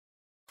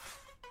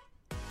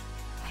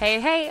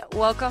Hey,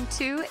 welcome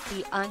to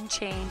the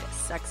Unchained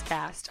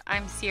Sexcast.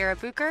 I'm Sierra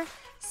Bucher,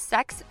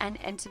 sex and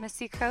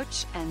intimacy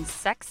coach and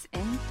sex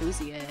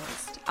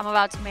enthusiast. I'm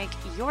about to make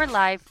your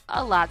life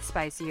a lot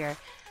spicier.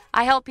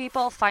 I help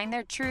people find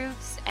their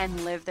truths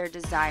and live their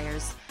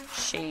desires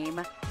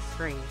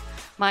shame-free.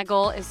 My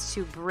goal is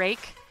to break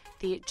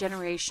the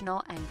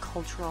generational and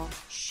cultural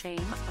shame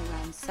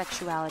around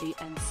sexuality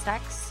and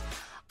sex,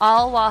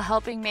 all while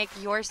helping make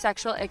your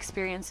sexual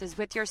experiences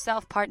with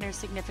yourself, partner,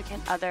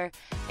 significant other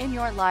in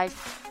your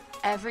life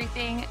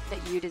everything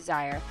that you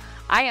desire.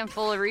 I am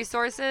full of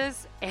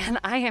resources and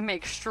I am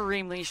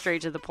extremely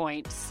straight to the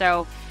point.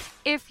 So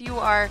if you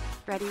are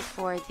ready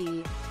for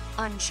the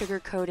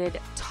unsugar-coated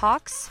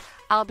talks,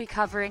 I'll be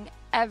covering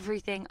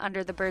everything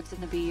under the birds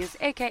and the bees,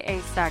 aka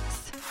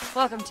sex.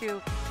 Welcome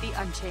to the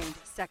Unchained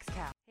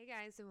Sexcast. Hey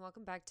guys, and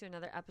welcome back to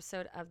another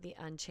episode of the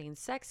Unchained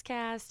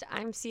Sexcast.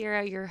 I'm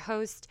Sierra, your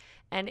host,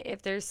 and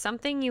if there's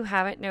something you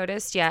haven't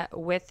noticed yet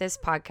with this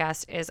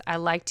podcast is I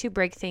like to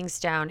break things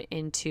down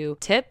into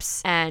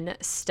tips and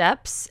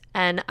steps,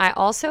 and I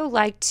also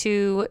like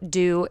to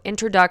do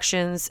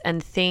introductions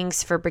and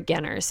things for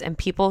beginners and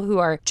people who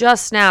are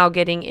just now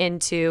getting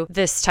into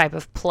this type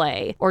of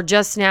play or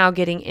just now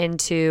getting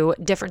into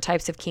different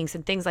types of kinks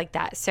and things like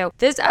that. So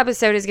this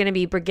episode is going to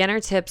be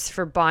beginner tips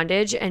for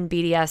bondage and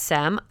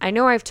BDSM. I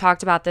know I've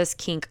talked about this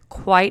kink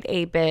quite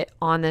a bit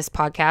on this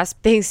podcast.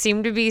 They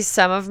seem to be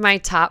some of my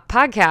top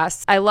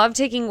podcasts. I love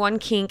taking one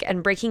kink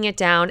and breaking it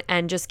down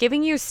and just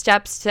giving you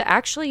steps to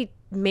actually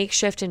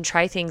makeshift and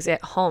try things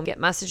at home. Get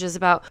messages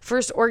about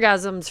first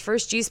orgasms,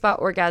 first G-spot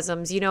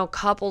orgasms,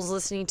 couples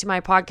listening to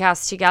my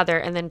podcast together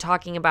and then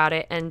talking about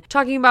it and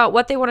talking about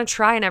what they want to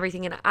try and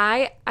everything. And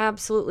I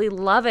absolutely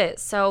love it.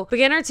 So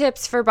beginner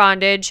tips for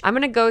bondage. I'm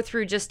going to go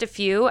through just a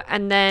few,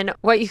 and then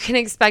what you can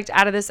expect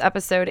out of this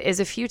episode is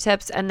a few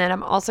tips. And then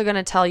I'm also going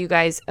to tell you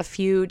guys a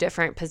few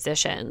different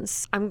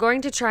positions. I'm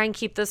going to try and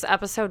keep this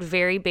episode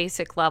very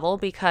basic level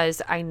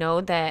because I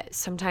know that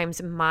sometimes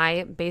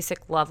my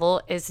basic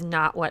level is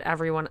not what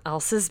everyone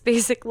else's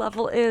basic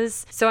level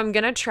is. So I'm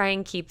going to try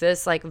and keep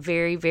this like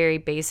very, very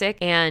basic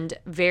and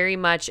very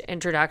much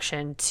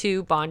introduction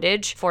to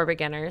bondage for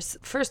beginners.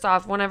 First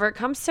off, whenever it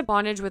comes to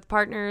bondage with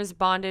partners,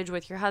 bondage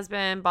with your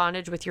husband,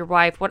 bondage with your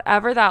wife,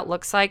 whatever that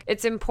looks like,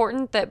 it's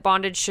important that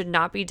bondage should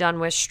not be done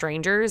with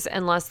strangers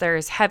unless there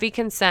is heavy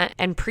consent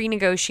and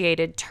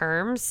pre-negotiated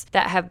terms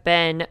that have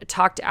been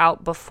talked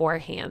out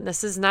beforehand.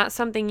 This is not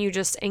something you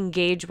just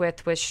engage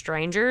with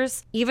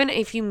strangers. Even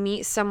if you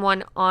meet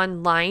someone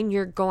online,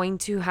 you're going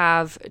to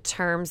have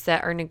terms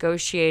that are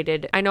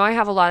negotiated. I know I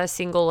have a lot of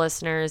single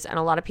listeners and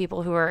a lot of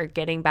people who are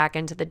getting back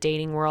into the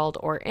dating world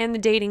or in the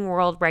dating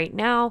world right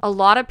now. A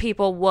lot of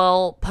people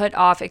will put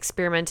off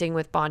experimenting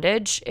with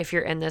bondage if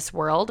you're in this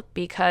world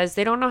because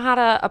they don't know how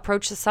to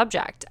approach the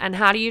subject. And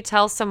how do you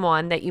tell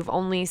someone that you've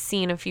only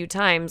seen a few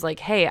times,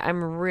 like, hey,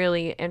 I'm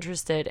really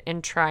interested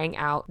in trying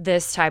out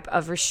this type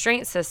of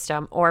restraint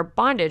system or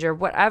bondage or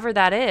whatever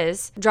that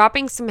is?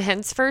 Dropping some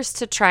hints first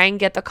to try and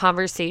get the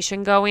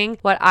conversation going.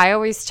 What I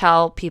always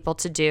tell people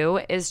to do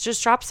is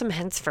just drop some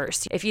hints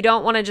first. If you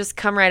don't want to just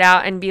come right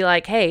out and be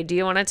like, hey, do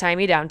you want to tie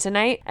me down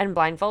tonight and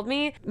blindfold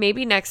me?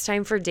 Maybe next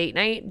time for date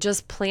night,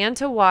 just plan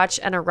to watch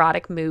an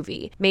erotic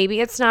movie. Maybe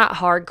it's not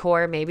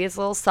hardcore, maybe it's a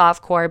little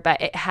softcore, but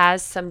it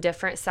has some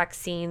different sex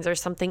scenes or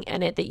something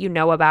in it that you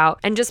know about,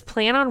 and just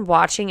plan on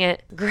watching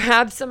it.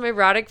 Grab some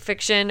erotic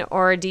fiction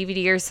or a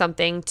DVD or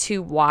something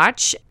to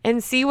watch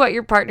and see what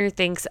your partner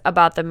thinks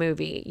about the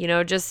movie.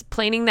 Just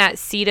planting that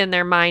seed in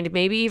their mind,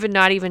 maybe even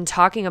not even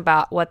talking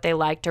about what they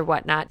liked or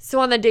whatnot. So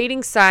on the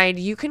dating side,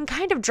 you can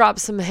kind of drop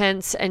some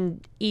hints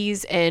and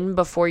ease in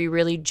before you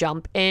really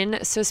jump in.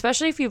 So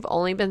especially if you've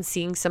only been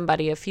seeing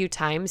somebody a few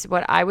times,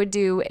 what I would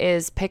do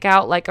is pick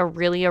out like a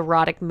really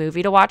erotic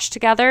movie to watch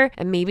together.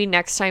 And maybe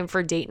next time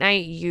for date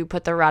night, you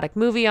put the erotic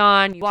movie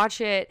on, you watch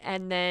it,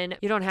 and then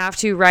you don't have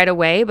to right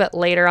away, but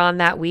later on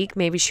that week,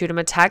 maybe shoot them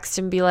a text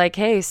and be like,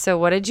 hey, so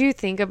what did you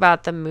think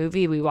about the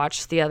movie we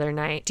watched the other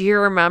night? Do you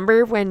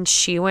remember when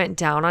she went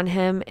down on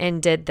him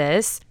and did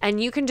this?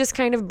 And you can just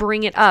kind of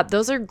bring it up.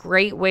 Those are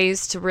great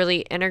ways to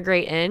really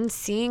integrate in,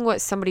 seeing what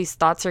somebody's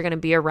thoughts are going to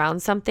be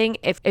around something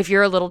if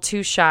you're a little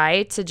too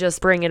shy to just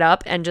bring it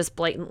up and just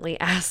blatantly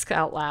ask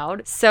out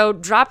loud. So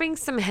dropping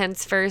some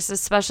hints first,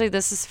 especially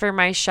this is for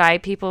my shy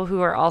people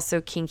who are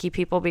also kinky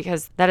people,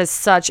 because that is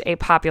such a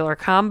popular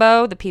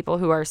combo. The people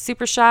who are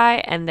super shy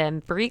and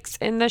then freaks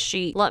in the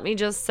sheet. Let me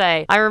just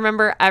say, I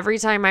remember every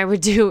time I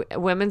would do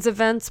women's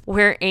events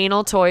where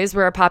anal toys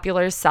were a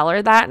popular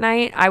seller that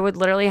night, I would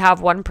literally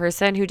have one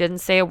person who didn't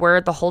say a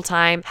word the whole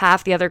time.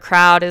 Half the other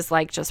crowd is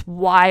like just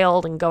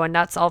wild and going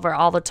nuts over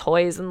all the toys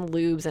toys and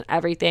lubes and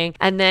everything.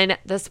 And then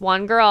this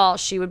one girl,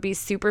 she would be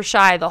super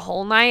shy the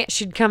whole night.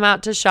 She'd come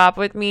out to shop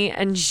with me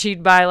and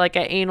she'd buy like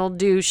an anal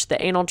douche,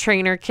 the anal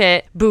trainer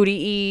kit, booty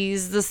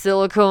ease, the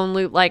silicone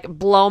loop, like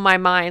blow my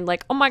mind.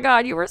 Like, oh my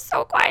God, you were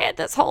so quiet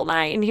this whole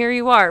night and here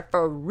you are,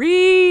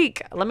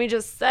 freak. Let me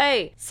just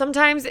say,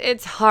 sometimes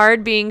it's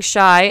hard being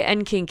shy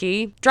and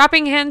kinky.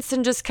 Dropping hints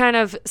and just kind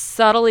of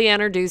subtly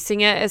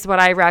introducing it is what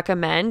I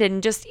recommend,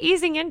 and just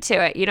easing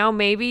into it. You know,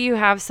 maybe you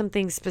have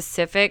something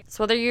specific.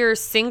 So whether you're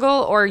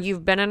single or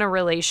you've been in a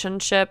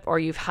relationship or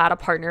you've had a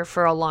partner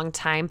for a long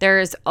time, there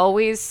is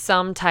always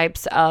some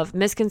types of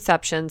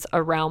misconceptions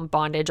around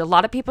bondage. A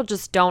lot of people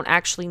just don't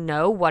actually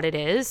know what it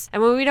is.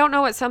 And when we don't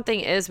know what something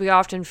is, we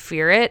often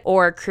fear it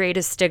or create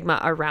a stigma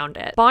around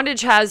it.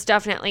 Bondage has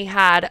definitely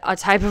had a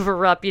type of a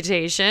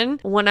reputation.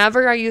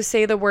 Whenever you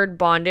say the word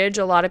bondage,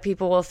 a lot of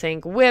people will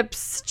think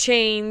whips,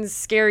 chains,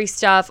 scary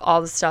stuff,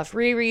 all the stuff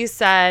Riri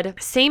said.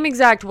 Same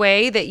exact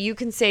way that you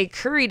can say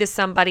curry to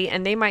somebody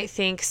and they might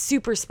think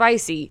super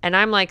spicy. And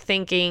I'm like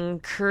thinking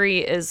curry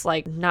is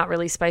like not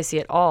really spicy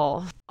at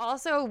all.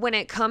 Also, when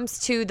it comes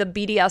to the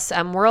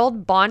BDSM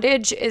world,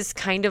 bondage is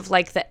kind of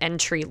like the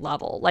entry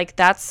level. Like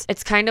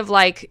it's kind of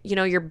like, you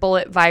know, your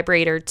bullet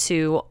vibrator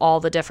to all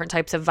the different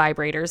types of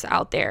vibrators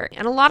out there.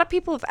 And a lot of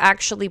people have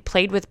actually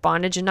played with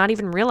bondage and not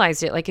even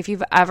realized it. Like if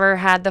you've ever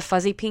had the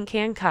fuzzy pink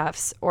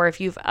handcuffs, or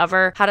if you've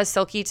ever had a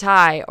silky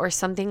tie or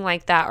something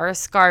like that, or a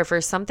scarf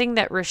or something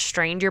that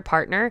restrained your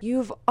partner,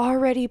 you've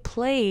already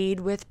played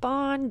with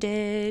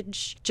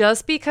bondage.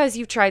 Just because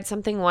you've tried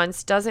something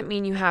once doesn't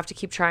mean you have to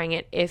keep trying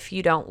it if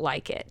you don't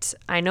like it.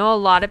 I know a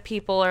lot of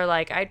people are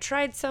like, I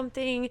tried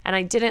something and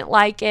I didn't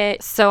like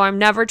it, so I'm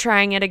never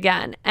trying it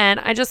again. And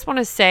I just want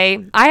to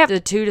say, I have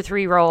the 2 to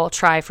 3 roll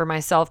try for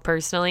myself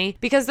personally,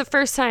 because the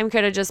first time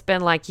could have just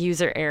been like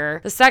user error.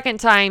 The second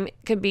time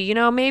could be, you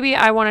know, maybe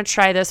I want to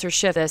try this or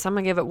shift this. I'm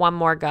gonna give it one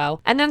more go.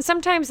 And then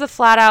sometimes the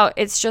flat out,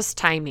 it's just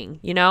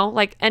timing, you know,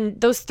 like, and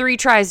those 3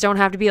 tries don't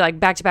have to be like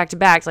back to back to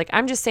back. Like,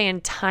 I'm just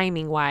saying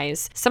timing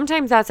wise.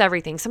 Sometimes that's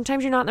everything.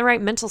 Sometimes you're not in the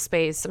right mental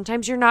space.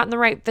 Sometimes you're not in the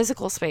right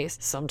physical space.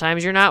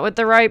 Sometimes you're not with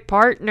the right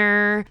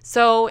partner.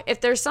 So if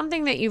there's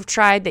something that you've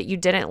tried that you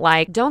didn't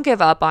like, don't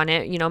give up on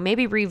it. You know,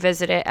 maybe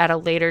revisit it at a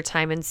later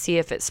time and see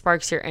if it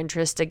sparks your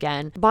interest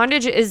again.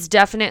 Bondage is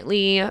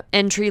definitely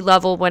entry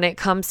level when it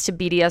comes to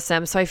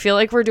BDSM. So I feel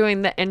like we're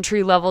doing the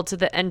entry level to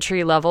the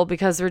entry level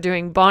because we're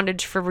doing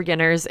bondage for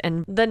beginners.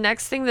 And the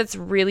next thing that's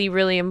really,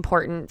 really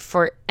important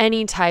for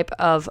any type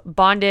of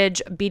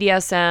bondage,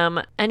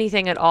 BDSM,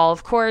 anything at all,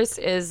 of course,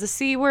 is the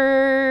C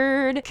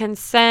word: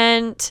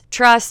 consent,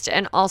 trust,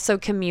 and also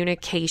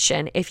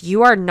communication. If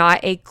you are not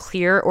a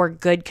clear or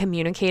good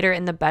communicator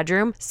in the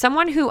bedroom,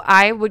 someone who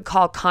I would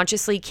call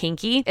consciously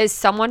kinky is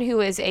someone who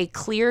is a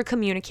clear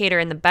communicator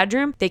in the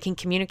bedroom. They can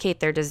communicate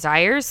their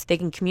desires, they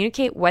can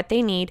communicate what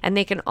they need, and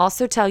they can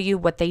also tell you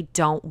what they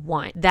don't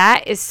want.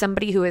 That is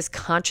somebody who is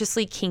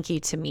consciously kinky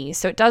to me.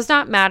 So it does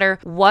not matter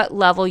what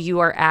level you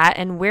are at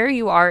and where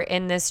you are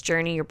in this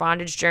journey, your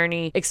bondage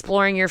journey,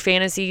 exploring your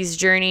fantasies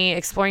journey,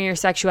 exploring your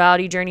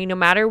sexuality journey, no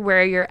matter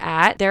where you're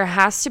at, there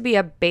has to be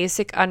a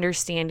basic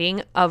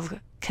understanding of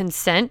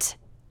consent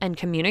and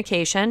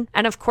communication,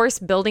 and of course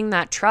building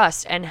that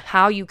trust and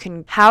how you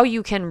can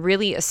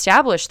really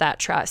establish that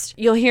trust.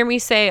 You'll hear me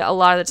say a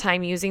lot of the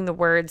time using the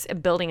words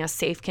building a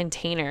safe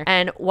container,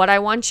 and what I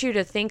want you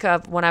to think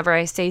of whenever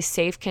I say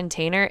safe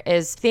container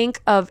is think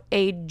of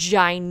a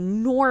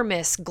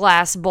ginormous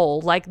glass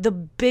bowl, like the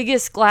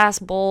biggest glass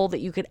bowl that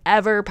you could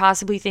ever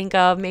possibly think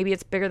of. Maybe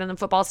it's bigger than the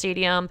football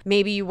stadium,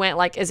 maybe you went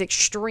like as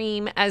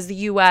extreme as the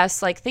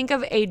US. Like think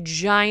of a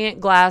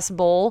giant glass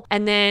bowl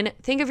and then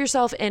think of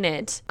yourself in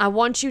it. I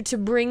want you to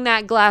bring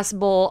that glass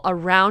bowl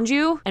around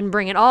you and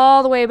bring it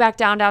all the way back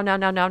down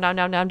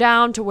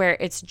to where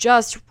it's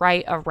just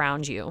right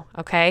around you,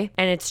 okay?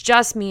 And it's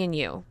just me and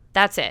you.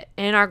 That's it.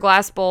 In our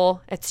glass bowl,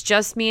 it's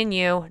just me and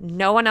you.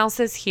 No one else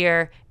is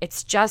here.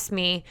 It's just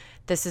me.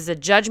 This is a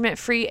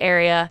judgment-free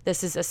area.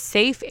 This is a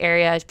safe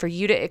area for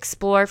you to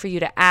explore, for you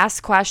to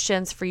ask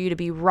questions, for you to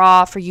be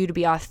raw, for you to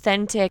be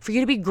authentic, for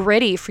you to be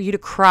gritty, for you to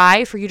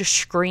cry, for you to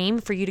scream,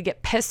 for you to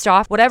get pissed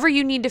off. Whatever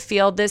you need to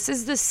feel, this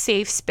is the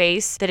safe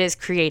space that is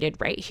created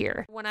right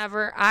here.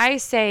 Whenever I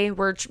say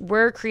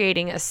we're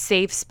creating a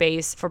safe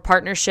space for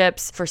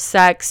partnerships, for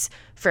sex,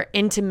 for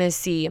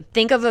intimacy,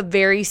 think of a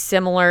very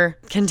similar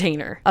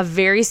container.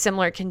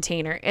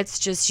 It's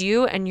just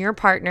you and your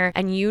partner,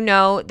 and you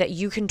know that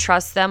you can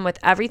trust them with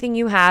everything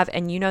you have,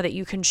 and you know that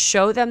you can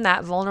show them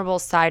that vulnerable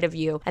side of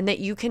you, and that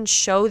you can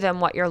show them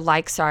what your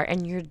likes are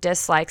and your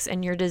dislikes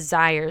and your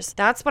desires.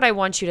 That's what I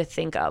want you to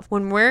think of.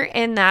 When we're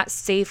in that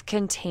safe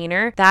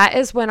container, that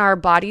is when our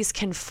bodies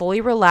can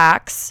fully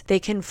relax. They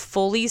can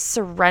fully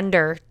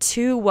surrender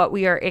to what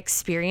we are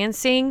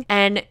experiencing,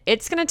 and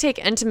it's going to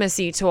take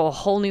intimacy to a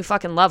whole new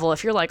fucking level.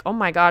 If you're like, oh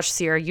my gosh,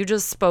 Sierra, you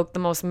just spoke the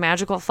most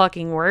magical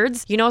fucking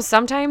words. You know,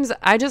 sometimes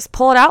I just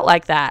pull it out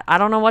like that. I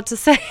don't know what to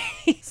say.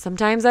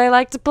 Sometimes I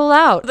like to pull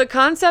out. The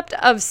concept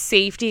of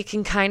safety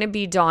can kind of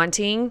be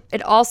daunting.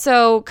 It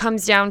also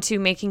comes down to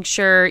making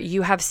sure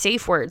you have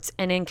safe words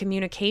and in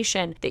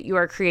communication that you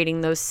are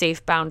creating those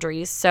safe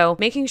boundaries. So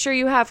making sure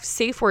you have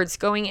safe words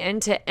going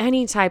into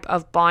any type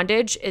of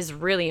bondage is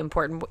really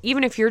important.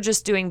 Even if you're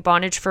just doing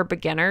bondage for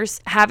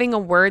beginners, having a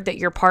word that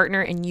your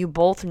partner and you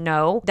both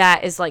know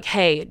that is like,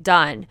 hey,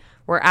 done.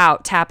 We're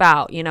out, tap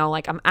out,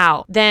 like I'm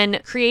out. Then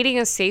creating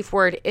a safe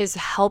word is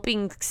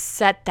helping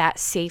set that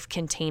safe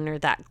container,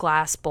 that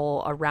glass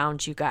bowl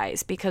around you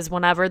guys. Because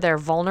whenever they're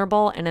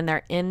vulnerable and then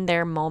they're in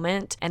their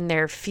moment and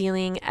they're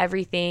feeling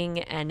everything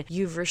and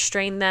you've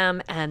restrained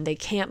them and they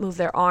can't move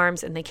their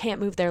arms and they can't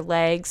move their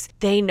legs,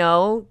 they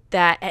know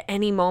that at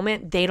any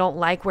moment they don't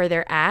like where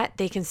they're at,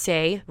 they can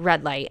say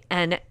red light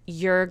and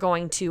you're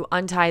going to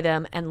untie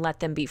them and let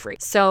them be free.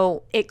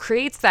 So it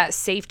creates that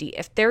safety.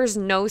 If there's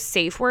no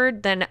safe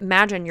word, then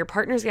imagine your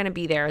partner's going to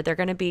be there. They're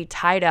going to be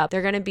tied up.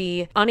 They're going to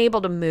be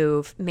unable to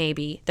move.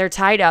 Maybe they're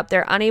tied up.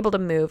 They're unable to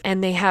move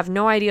and they have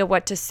no idea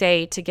what to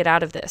say to get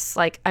out of this.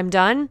 Like, I'm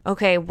done.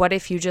 Okay. What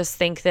if you just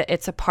think that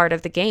it's a part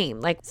of the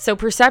game? So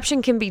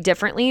perception can be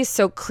differently.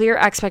 So clear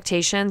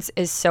expectations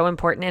is so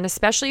important. And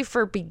especially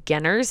for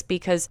beginners,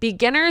 because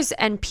beginners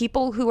and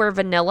people who are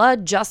vanilla,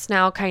 just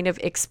now kind of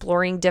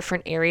exploring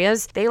different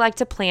areas, they like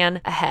to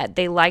plan ahead.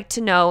 They like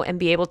to know and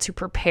be able to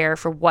prepare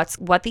for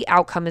what the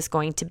outcome is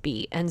going to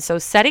be. And so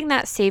setting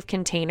that safe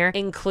container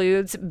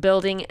includes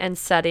building and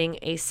setting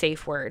a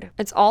safe word.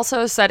 It's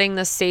also setting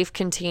the safe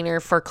container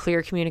for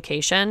clear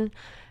communication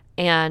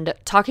and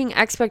talking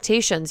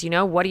expectations.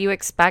 What do you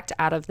expect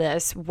out of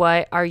this?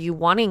 What are you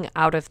wanting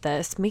out of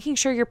this? Making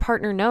sure your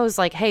partner knows,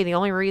 like, hey, the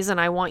only reason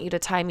I want you to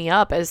tie me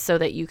up is so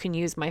that you can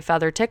use my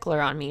feather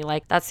tickler on me.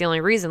 Like, that's the only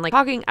reason. Like,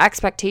 talking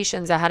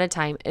expectations ahead of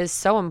time is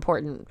so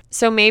important.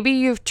 So maybe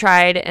you've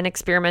tried and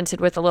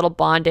experimented with a little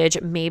bondage.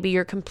 Maybe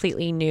you're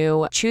completely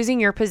new. Choosing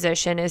your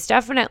position is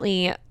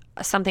definitely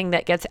something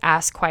that gets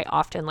asked quite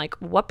often, like,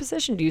 what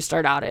position do you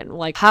start out in?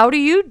 Like, how do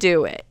you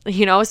do it?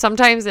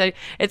 Sometimes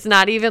it's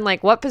not even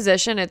like what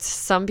position, it's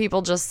some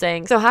people just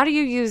saying, so how do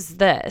you use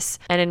this?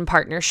 And in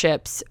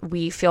partnerships,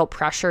 we feel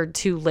pressured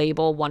to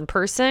label one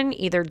person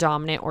either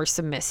dominant or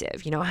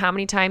submissive. How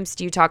many times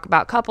do you talk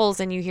about couples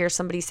and you hear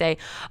somebody say,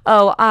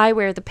 oh, I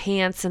wear the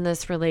pants in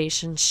this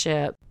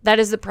relationship? That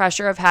is the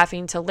pressure of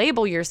having to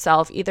label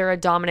yourself either a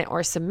dominant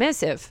or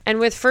submissive. And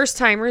with first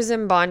timers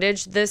in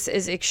bondage, this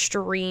is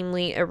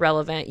extremely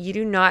irrelevant. You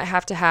do not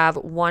have to have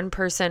one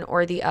person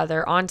or the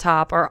other on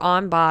top or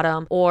on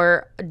bottom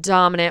or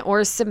dominant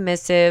or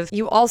submissive.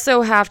 You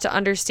also have to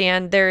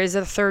understand there is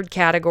a third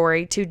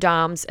category to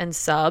doms and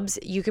subs.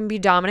 You can be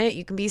dominant,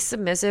 you can be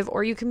submissive,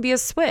 or you can be a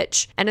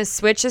switch. And a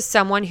switch is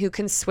someone who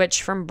can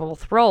switch from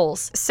both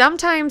roles.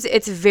 Sometimes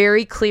it's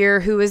very clear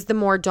who is the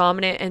more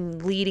dominant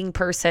and leading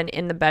person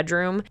in the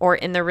bedroom or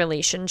in the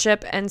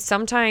relationship, and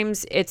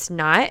sometimes it's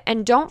not.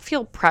 And don't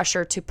feel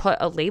pressure to put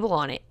a label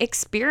on it.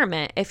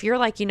 Experiment. If you're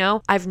like,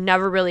 I've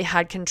never really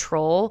had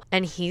control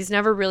and he's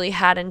never really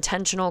had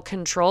intentional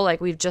control,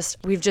 like we've just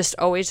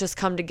always just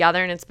come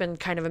together and it's been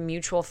kind of a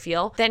mutual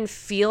feel, then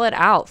feel it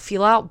out.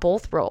 Feel out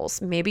both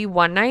roles. Maybe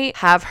one night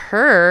have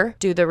her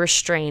do the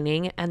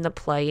restraining and the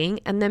playing,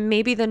 and then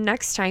maybe the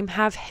next time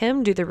have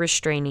him do the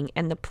restraining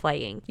and the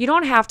playing. You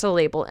don't have to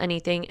label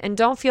anything, and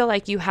don't feel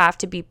like you have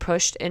to be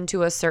pushed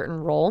into a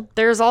certain role.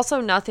 There's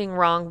also nothing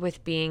wrong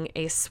with being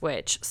a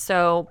switch.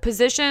 So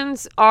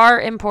positions are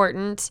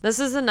important. This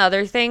is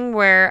another thing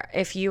where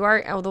if you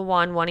are the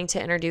one wanting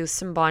to introduce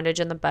some bondage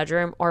in the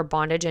bedroom or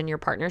bondage in your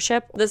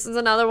partnership, this is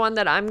another one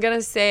that I'm going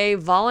to say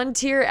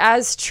volunteer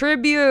as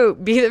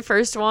tribute. Be the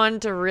first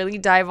one to really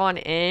dive on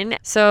in.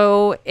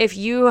 So if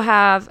you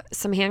have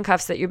some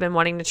handcuffs that you've been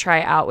wanting to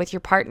try out with your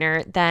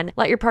partner, then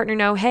let your partner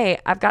know, hey,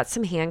 I've got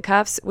some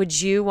handcuffs.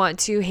 Would you want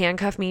to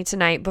handcuff me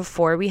tonight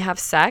before we have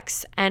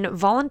sex? And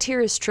volunteer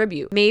as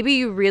tribute. Maybe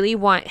you really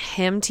want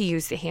him to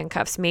use the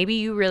handcuffs. Maybe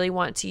you really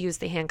want to use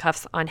the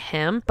handcuffs on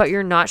him, but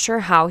you're not sure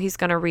how he's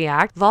going to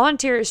react.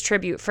 Volunteer as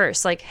tribute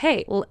first. Like,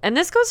 hey, and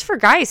this goes for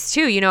guys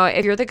too.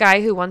 If you're the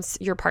guy who wants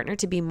your partner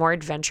to be more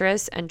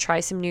adventurous and try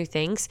some new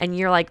things, and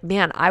you're like,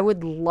 man, I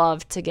would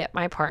love to get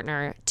my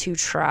partner to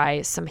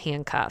try some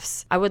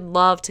handcuffs. I would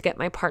love to get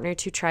my partner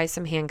to try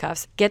some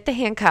handcuffs. Get the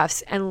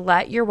handcuffs and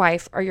let your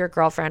wife or your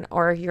girlfriend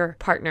or your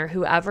partner,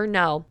 whoever,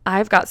 know,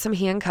 I've got some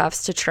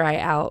handcuffs to try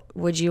out.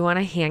 Would you want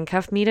to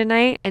handcuff me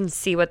tonight? And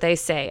see what they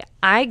say.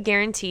 I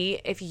guarantee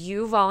if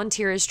you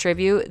volunteer as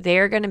tribute,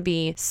 they're going to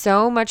be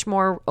so much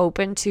more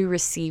open to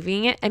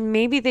receiving it. And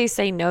maybe they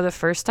say no the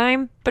first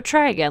time, but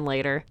try again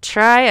later.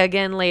 Try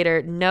again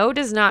later. No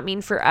does not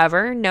mean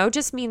forever. No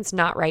just means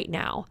not right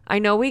now. I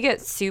know we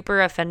get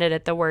super offended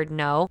at the word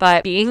no,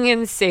 but being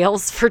in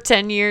sales for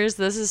 10 years,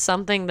 this is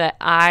something that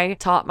I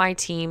taught my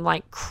team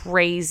like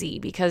crazy,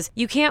 because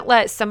you can't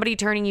let somebody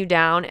turning you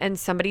down and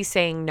somebody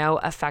saying no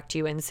affect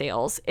you in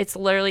sales. It's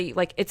literally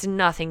like, it's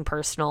nothing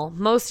personal.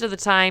 Most of the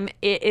time,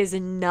 it is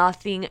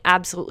nothing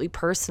absolutely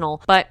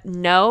personal, but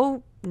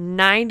no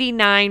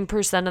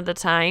 99% of the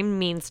time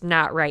means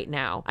not right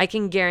now. I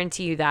can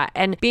guarantee you that.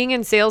 And being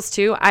in sales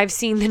too, I've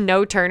seen the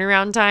no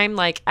turnaround time,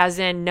 like as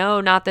in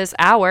no, not this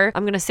hour.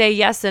 I'm going to say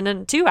yes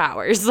in 2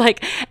 hours,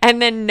 like,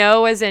 and then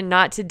no as in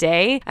not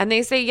today. And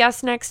they say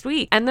yes next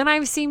week. And then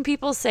I've seen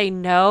people say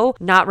no,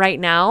 not right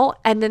now.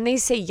 And then they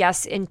say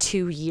yes in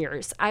 2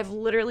 years. I've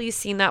literally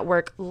seen that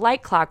work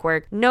like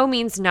clockwork. No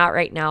means not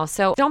right now.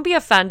 So don't be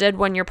offended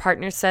when your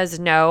partner says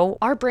no.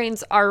 Our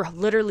brains are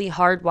literally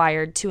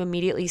hardwired to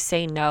immediately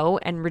say no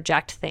and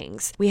reject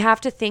things. We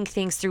have to think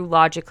things through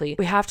logically.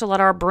 We have to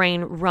let our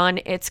brain run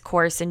its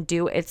course and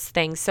do its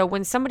thing. So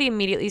when somebody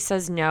immediately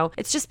says no,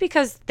 it's just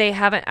because they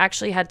haven't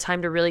actually had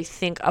time to really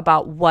think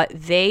about what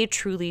they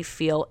truly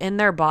feel in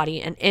their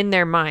body and in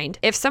their mind.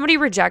 If somebody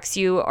rejects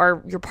you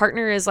or your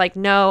partner is like,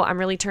 no, I'm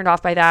really turned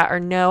off by that, or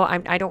no,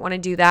 I don't want to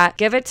do that,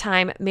 give it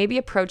time, maybe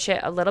approach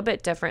it a little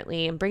bit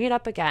differently and bring it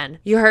up again.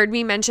 You heard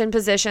me mention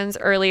positions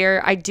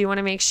earlier. I do want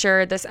to make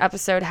sure this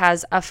episode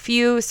has a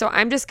few, so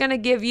I'm just going to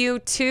give you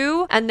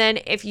 2. And then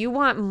if you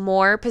want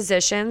more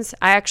positions,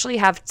 I actually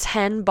have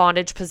 10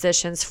 bondage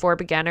positions for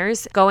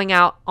beginners going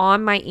out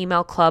on my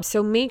email club.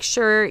 So make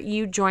sure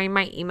you join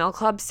my email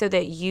club so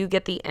that you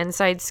get the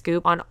inside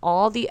scoop on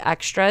all the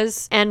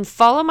extras, and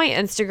follow my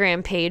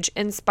Instagram page,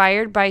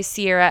 Inspired by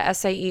Sierra,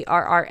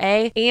 Sierra,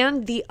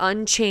 and the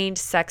Unchained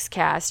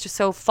Sexcast.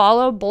 So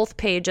follow both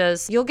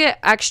pages. You'll get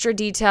extra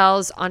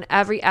details on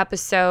every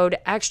episode,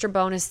 extra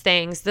bonus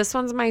things. This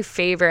one's my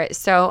favorite.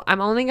 So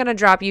I'm only going to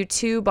drop you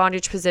 2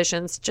 bondage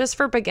positions just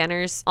for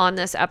beginners on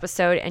this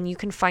episode, and you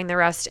can find the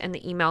rest in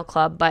the email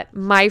club. But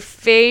my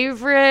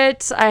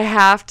favorite I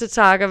have to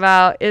talk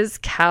about is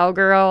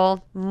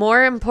cowgirl.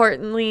 More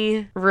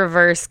importantly,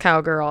 reverse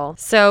cowgirl.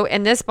 So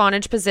in this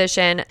bondage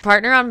position,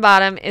 partner on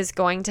bottom is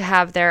going to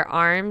have their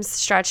arms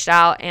stretched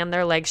out and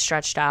their legs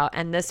stretched out.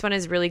 And this one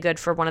is really good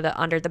for one of the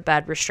under the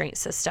bed restraint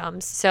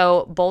systems.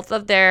 So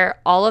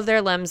all of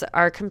their limbs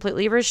are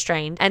completely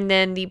restrained. And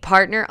then the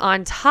partner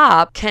on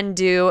top can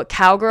do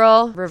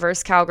cowgirl,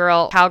 reverse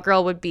cowgirl.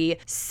 Cowgirl would be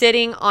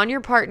sitting on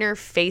your partner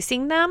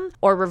facing them,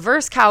 or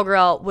reverse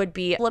cowgirl would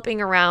be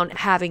flipping around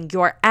having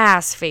your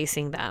ass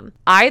facing them.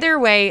 Either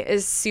way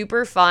is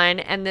super fun,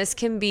 and this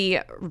can be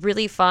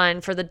really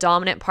fun for the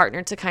dominant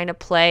partner to kind of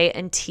play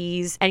and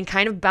tease and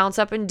kind of bounce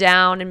up and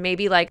down and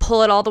maybe like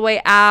pull it all the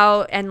way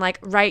out and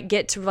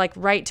get to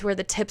where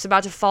the tip's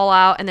about to fall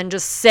out, and then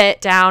just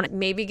sit down.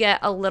 Maybe get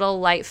a little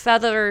light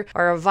feather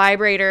or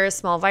a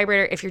small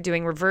vibrator. If you're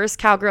doing reverse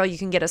cowgirl, you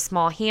can get a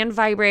small hand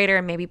vibrator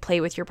and maybe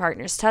play with your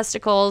partner's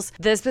testicles.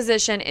 This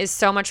position is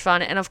so much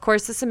fun, and of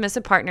course the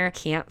submissive partner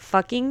can't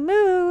fucking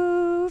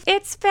move.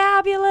 It's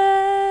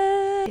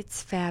fabulous.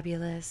 It's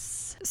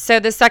fabulous. So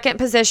the second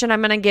position I'm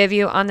going to give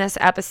you on this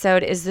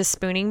episode is the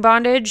spooning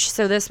bondage.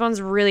 So this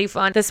one's really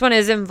fun. This one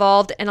is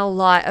involved in a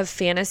lot of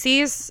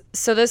fantasies.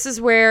 So this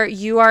is where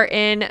you are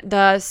in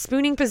the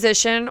spooning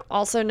position,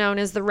 also known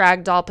as the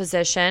ragdoll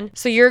position.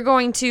 So you're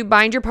going to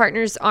bind your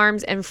partner's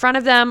arms in front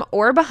of them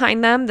or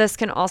behind them. This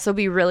can also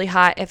be really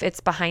hot if it's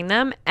behind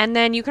them. And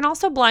then you can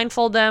also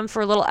blindfold them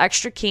for a little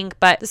extra kink.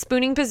 But the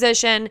spooning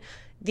position,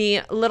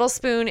 the little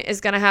spoon is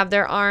going to have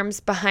their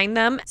arms behind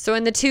them. So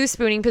in the 2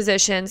 spooning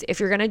positions, if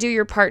you're going to do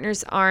your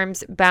partner's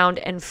arms bound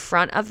in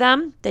front of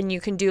them, then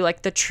you can do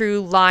like the true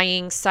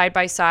lying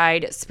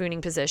side-by-side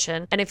spooning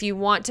position. And if you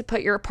want to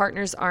put your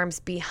partner's arms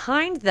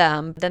behind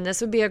them, then this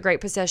would be a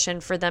great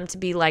position for them to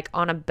be like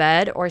on a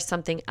bed or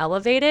something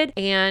elevated,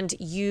 and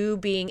you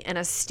being in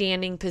a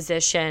standing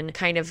position,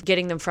 kind of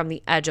getting them from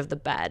the edge of the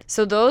bed.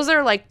 So those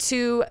are like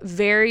 2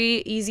 very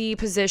easy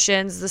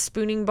positions, the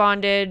spooning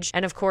bondage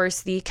and of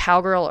course the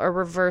cowgirl or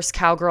reverse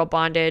cowgirl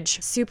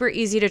bondage. Super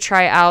easy to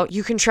try out.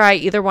 You can try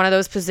either one of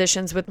those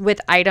positions with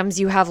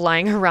items you have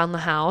lying around the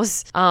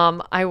house.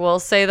 I will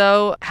say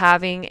though,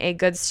 having a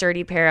good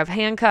sturdy pair of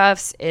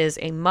handcuffs is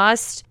a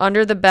must.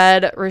 Under the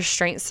bed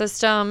restraint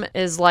system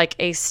is like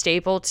a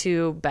staple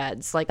to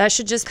beds. Like that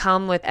should just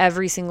come with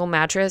every single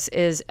mattress,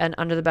 is an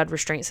under the bed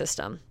restraint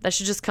system. That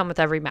should just come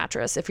with every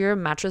mattress. If you're a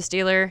mattress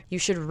dealer, you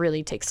should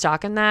really take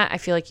stock in that. I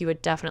feel like you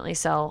would definitely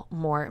sell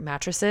more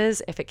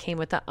mattresses if it came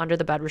with the under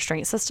the bed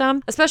restraint system.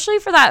 Especially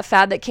for that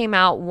fad that came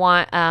out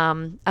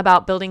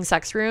about building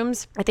sex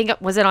rooms. I think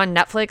it was on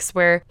Netflix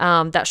where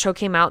that show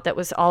came out that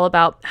was all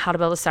about how to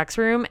build a sex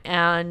room.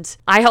 And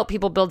I help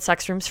people build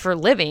sex rooms for a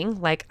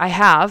living. Like I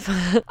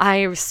have.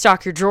 I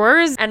stock your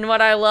drawers. And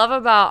what I love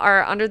about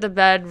our under the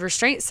bed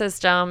restraint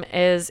system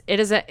is it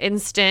is an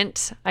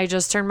instant. I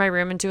just turned my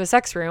room into a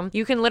sex room.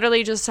 You can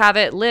literally just have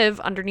it live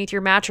underneath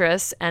your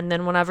mattress. And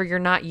then whenever you're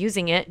not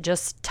using it,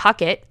 just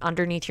tuck it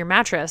underneath your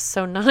mattress.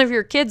 So none of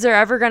your kids are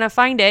ever going to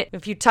find it.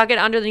 If you tuck it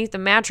underneath the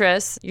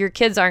mattress, your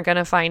kids aren't going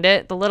to find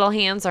it. The little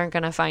hands aren't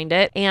going to find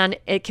it. And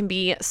it can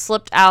be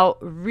slipped out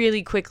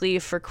really quickly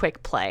for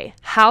quick play.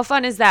 How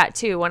fun is that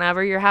too?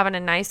 Whenever you're having a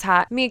nice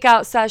hot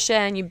make-out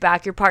session, you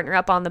back your partner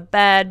up on the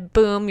bed,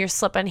 boom, you're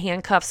slipping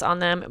handcuffs on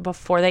them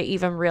before they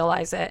even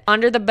realize it.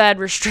 Under the bed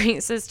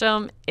restraint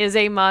system is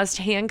a must.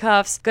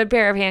 Handcuffs, good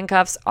pair of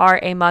handcuffs are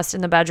a must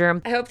in the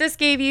bedroom. I hope this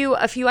gave you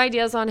a few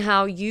ideas on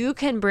how you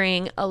can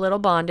bring a little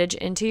bondage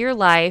into your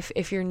life.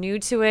 If you're new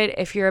to it,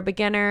 if you're a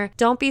beginner,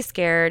 don't be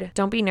scared.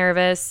 Don't be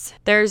nervous.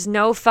 There's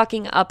no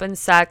fucking up in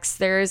sex.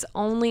 There's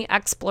only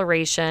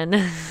exploration.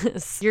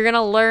 You're going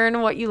to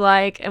learn what you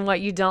like and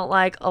what you don't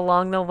like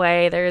along the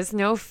way. There is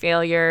no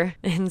failure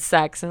in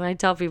sex. And I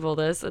tell people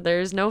this,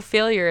 there's no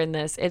failure in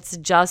this. It's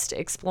just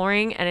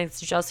exploring and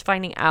it's just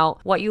finding out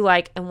what you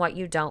like and what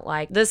you don't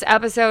like. This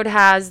episode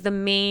has the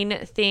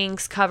main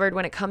things covered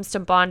when it comes to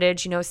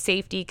bondage,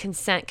 safety,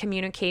 consent,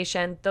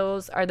 communication.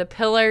 Those are the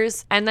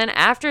pillars. And then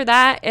after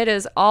that, it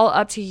is all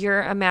up to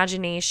your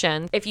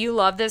imagination. If you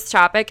love this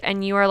topic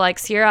and you are like,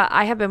 Sierra,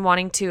 I have been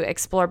wanting to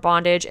explore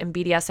bondage and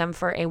BDSM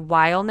for a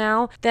while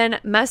now, then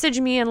message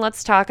me and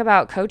let's talk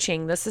about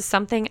coaching. This is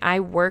something I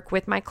work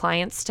with my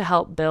clients to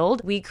help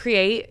build. We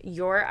create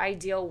your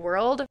ideal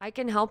world. I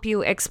can help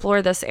you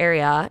explore this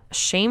area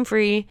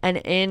shame-free and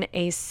in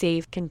a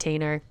safe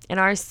container, in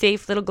our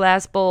safe little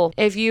glass bowl.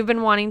 If you've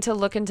been wanting to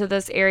look into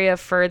this area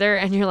further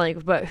and you're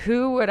like, but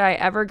who would I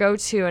ever go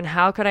to and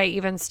how could I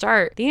even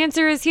start? The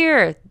answer is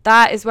here.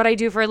 That is what I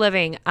do for a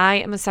living. I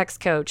am a sex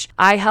coach.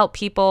 I help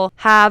people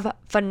have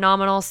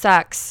phenomenal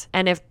sex.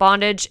 And if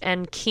bondage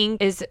and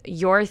kink is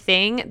your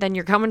thing, then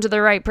you're coming to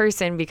the right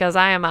person because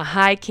I am a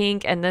high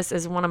kink and this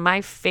is one of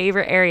my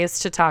favorite areas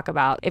to talk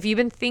about. If you've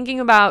been thinking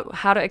about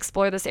how to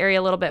explore this area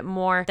a little bit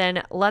more,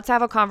 then let's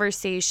have a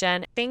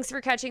conversation. Thanks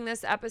for catching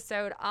this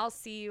episode. I'll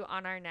see you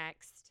on our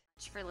next.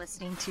 For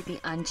listening to the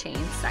Unchained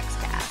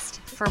Sexcast.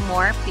 For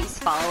more, please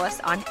follow us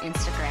on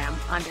Instagram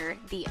under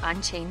the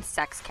Unchained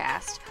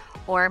Sexcast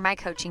or my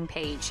coaching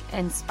page,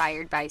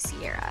 Inspired by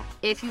Sierra.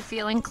 If you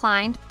feel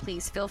inclined,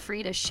 please feel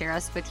free to share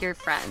us with your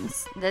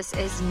friends. This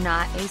is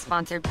not a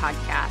sponsored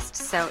podcast,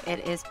 so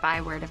it is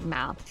by word of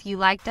mouth. If you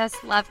liked us,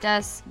 loved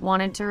us,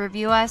 wanted to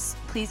review us,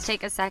 please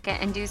take a second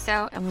and do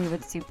so, and we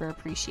would super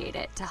appreciate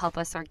it to help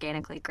us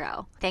organically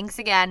grow. Thanks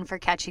again for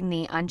catching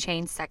the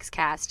Unchained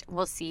Sexcast.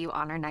 We'll see you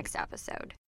on our next episode.